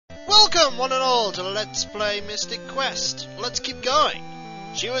Welcome, one and all, to Let's Play Mystic Quest. Let's keep going.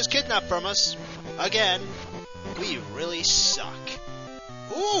 She was kidnapped from us. Again. We really suck.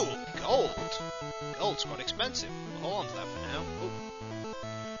 Ooh, gold. Gold's quite expensive. We'll hold on to that for now. Ooh.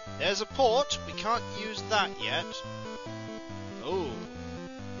 There's a port. We can't use that yet. Ooh.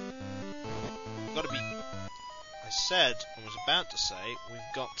 We've got to be... I was about to say, we've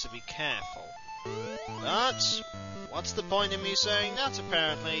got to be careful. But... what's the point in me saying that,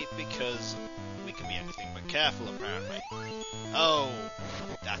 apparently? Because we can be anything but careful, apparently. Oh,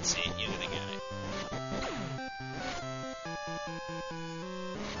 that's it, you're gonna get it.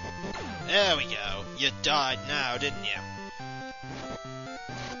 There we go. You died now, didn't you?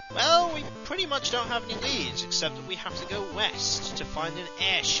 Well, we pretty much don't have any leads, except that we have to go west to find an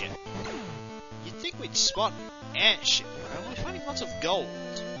airship. You'd think we'd spot an airship, right? We're finding lots of gold.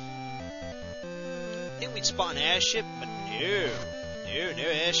 I think we'd spot an airship, but no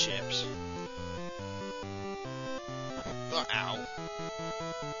airships. Oh, ow.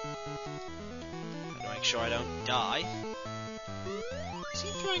 Gotta make sure I don't die. Is he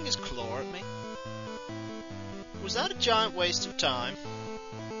throwing his claw at me? Was that a giant waste of time?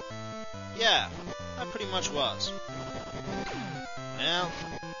 Yeah, that pretty much was. Well,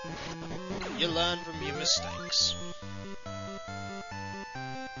 you learn from your mistakes.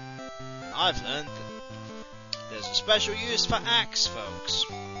 I've learned that there's a special use for axe, folks.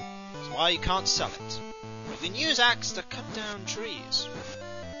 That's why you can't sell it. You can use axe to cut down trees.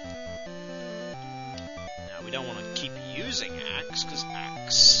 Now, we don't want to keep using axe, because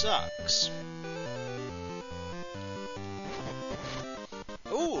axe sucks.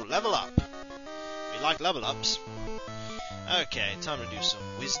 Ooh, level up. We like level ups. Okay, time to do some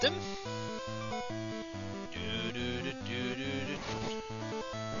wisdom.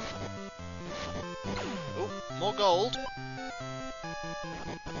 More gold.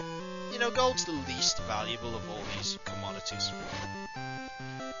 You know, gold's the least valuable of all these commodities. I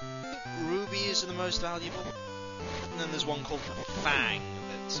think rubies are the most valuable. And then there's one called Fang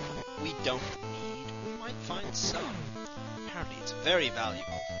that we don't need. We might find some. Apparently it's very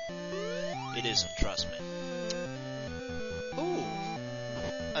valuable. It isn't, trust me. Ooh.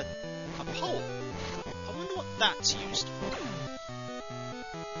 A pole. I wonder what that's used for.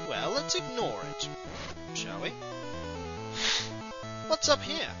 Well, let's ignore it. Shall we? What's up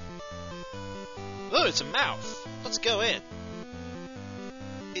here? Oh, it's a mouth. Let's go in.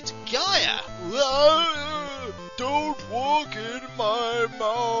 It's Gaia! Whoa, don't walk in my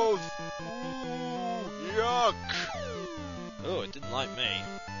mouth! Ooh, yuck! Oh, it didn't like me.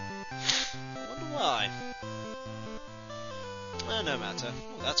 I wonder why. No matter.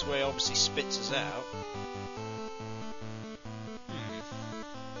 Well, that's where he obviously spits us out.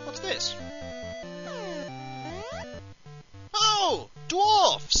 What's this? Oh!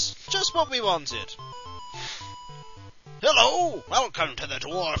 Dwarves! Just what we wanted! Hello! Welcome to the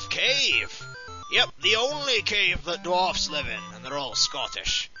Dwarf Cave! Yep, the only cave that dwarfs live in, and they're all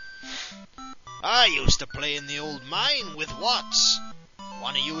Scottish. I used to play in the old mine with Watts.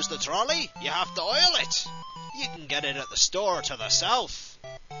 Want to use the trolley? You have to oil it. You can get it at the store to the south.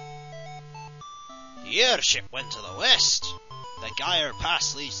 The airship went to the west. The Gyre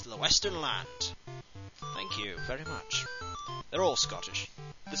Pass leads to the western land. Thank you very much. They're all Scottish.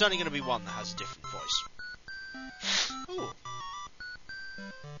 There's only going to be one that has a different voice. Ooh.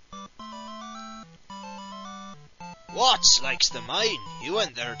 Watts likes the mine. He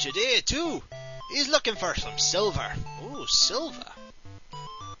went there today too. He's looking for some silver. Ooh, silver.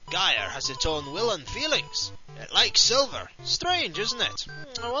 Gyre has its own will and feelings. It likes silver. Strange, isn't it?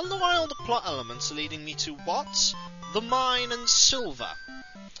 I wonder why all the plot elements are leading me to Watts, the mine, and silver.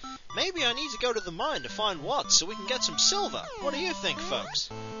 Maybe I need to go to the mine to find Watts so we can get some silver. What do you think, folks?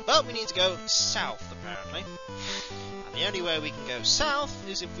 But we need to go south, apparently. And the only way we can go south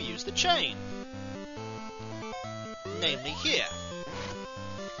is if we use the chain. Namely here.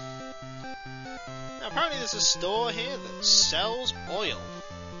 Now, apparently there's a store here that sells oil.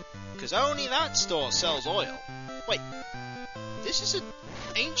 Because only that store sells oil. Wait, this is an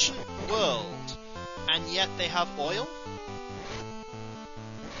ancient world, and yet they have oil?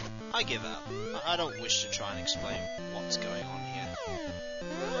 I give up. I don't wish to try and explain what's going on here.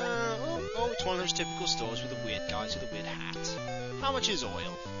 It's one of those typical stores with the weird guys with a weird hat. How much is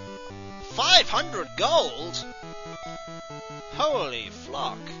oil? 500 gold? Holy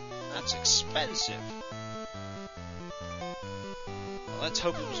flock, that's expensive. Well, let's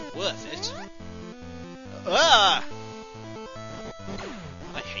hope it was worth it. Ah!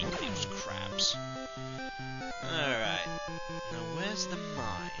 I hate those crabs. Alright. Now where's the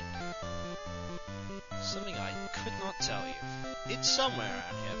mine? Something I could not tell you. It's somewhere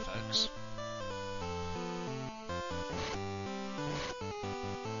around here, folks.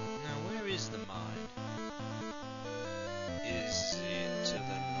 Now where is the mine? Is it to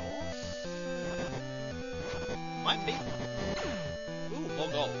the north? Might be. Ooh, more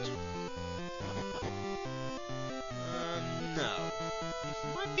gold. No.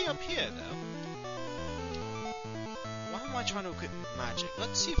 It might be up here, though. Why am I trying to equip magic?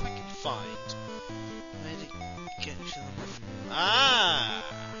 Let's see if I can find where to get to them. Ah!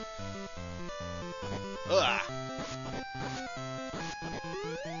 Ugh.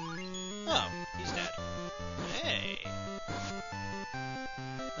 Oh, he's dead. Hey!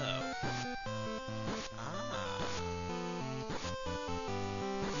 Oh. Ah.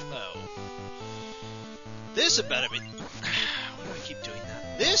 Oh. This had better be... Why do I keep doing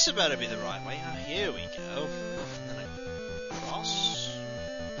that? This had better be the right way. Ah, here we go. And then across.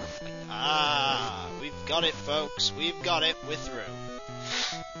 Ah, we've got it, folks. We've got it. We're through.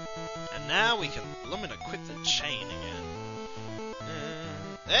 And now we can blooming equip the chain again.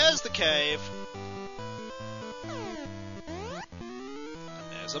 There's the cave.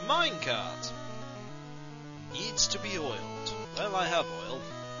 And there's a minecart. Needs to be oiled. Well, I have oil.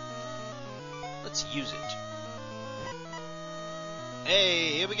 Let's use it.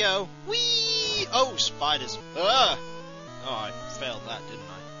 Hey, here we go. Whee! Oh, spiders. Oh, I failed that, didn't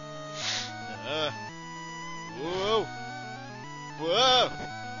I? Whoa. Whoa.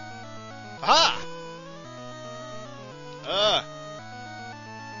 Ha!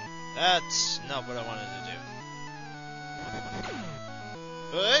 That's not what I wanted to do.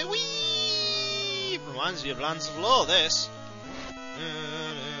 Hey, whee! Reminds me of Lands of Law, this.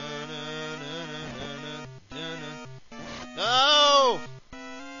 No!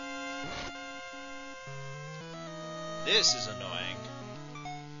 This is annoying.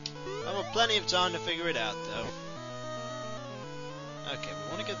 I have plenty of time to figure it out, though. Okay,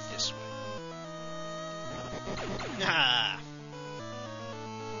 we want to go this way. Ah!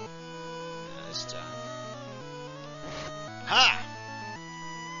 This time. Ha!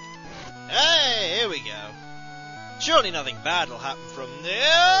 Hey, here we go. Surely nothing bad will happen from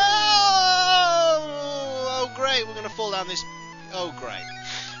there. Oh, great, we're going to fall down this... Oh, great.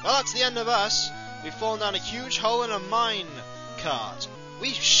 Well, that's the end of us. We've fallen down a huge hole in a mine cart. We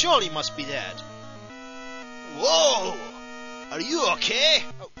surely must be dead. Whoa! Are you okay?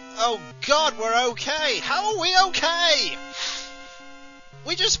 Oh, God, we're okay. How are we okay?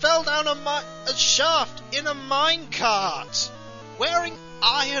 We just fell down a shaft in a mine cart. Wearing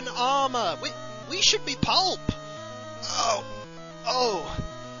iron armor. We should be pulp. Oh.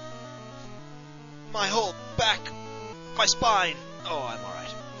 My whole back, my spine. Oh, I'm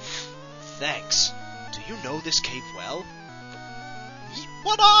alright. Thanks. Do you know this cave well?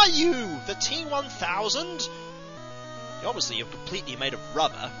 What are you? The T-1000? Obviously, you're completely made of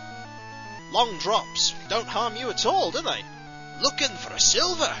rubber. Long drops don't harm you at all, do they? Looking for a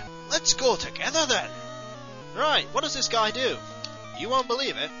silver. Let's go together then. Right, what does this guy do? You won't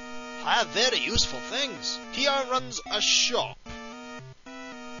believe it. I have very useful things. He runs a shop.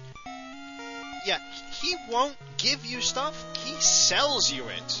 Yeah, he won't give you stuff. He sells you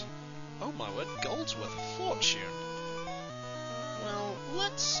it. Oh my word, gold's worth a fortune. Well,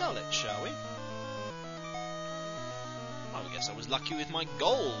 let's sell it, shall we? I guess I was lucky with my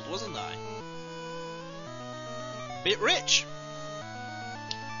gold, wasn't I? Bit rich.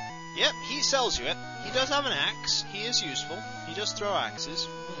 Yep, he sells you it. He does have an axe. He is useful. He does throw axes.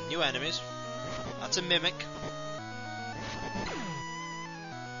 New enemies. That's a mimic.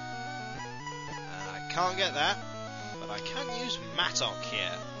 I can't get that, but I can use Mattock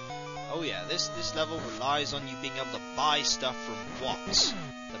here. Oh yeah, this level relies on you being able to buy stuff from Watts,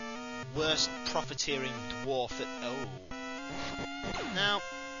 the worst profiteering dwarf at... Oh. Now,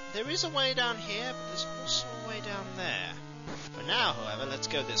 there is a way down here, but there's also a way down there. For now, however, let's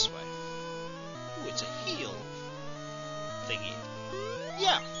go this way. Ooh, it's a heal thingy.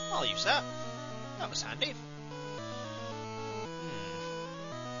 Yeah, I'll use that. That was handy.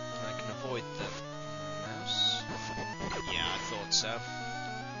 I can avoid the mouse. Yeah, I thought so.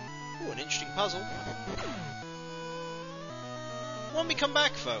 Ooh, an interesting puzzle. When we come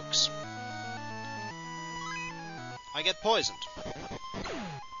back, folks, I get poisoned.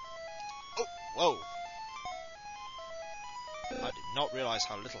 Oh, whoa. I did not realise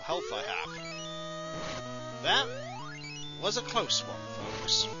how little health I have. That was a close one,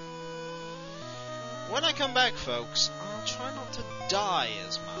 folks. When I come back, folks, I'll try not to die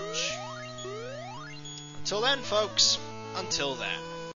as much. Until then, folks, until then.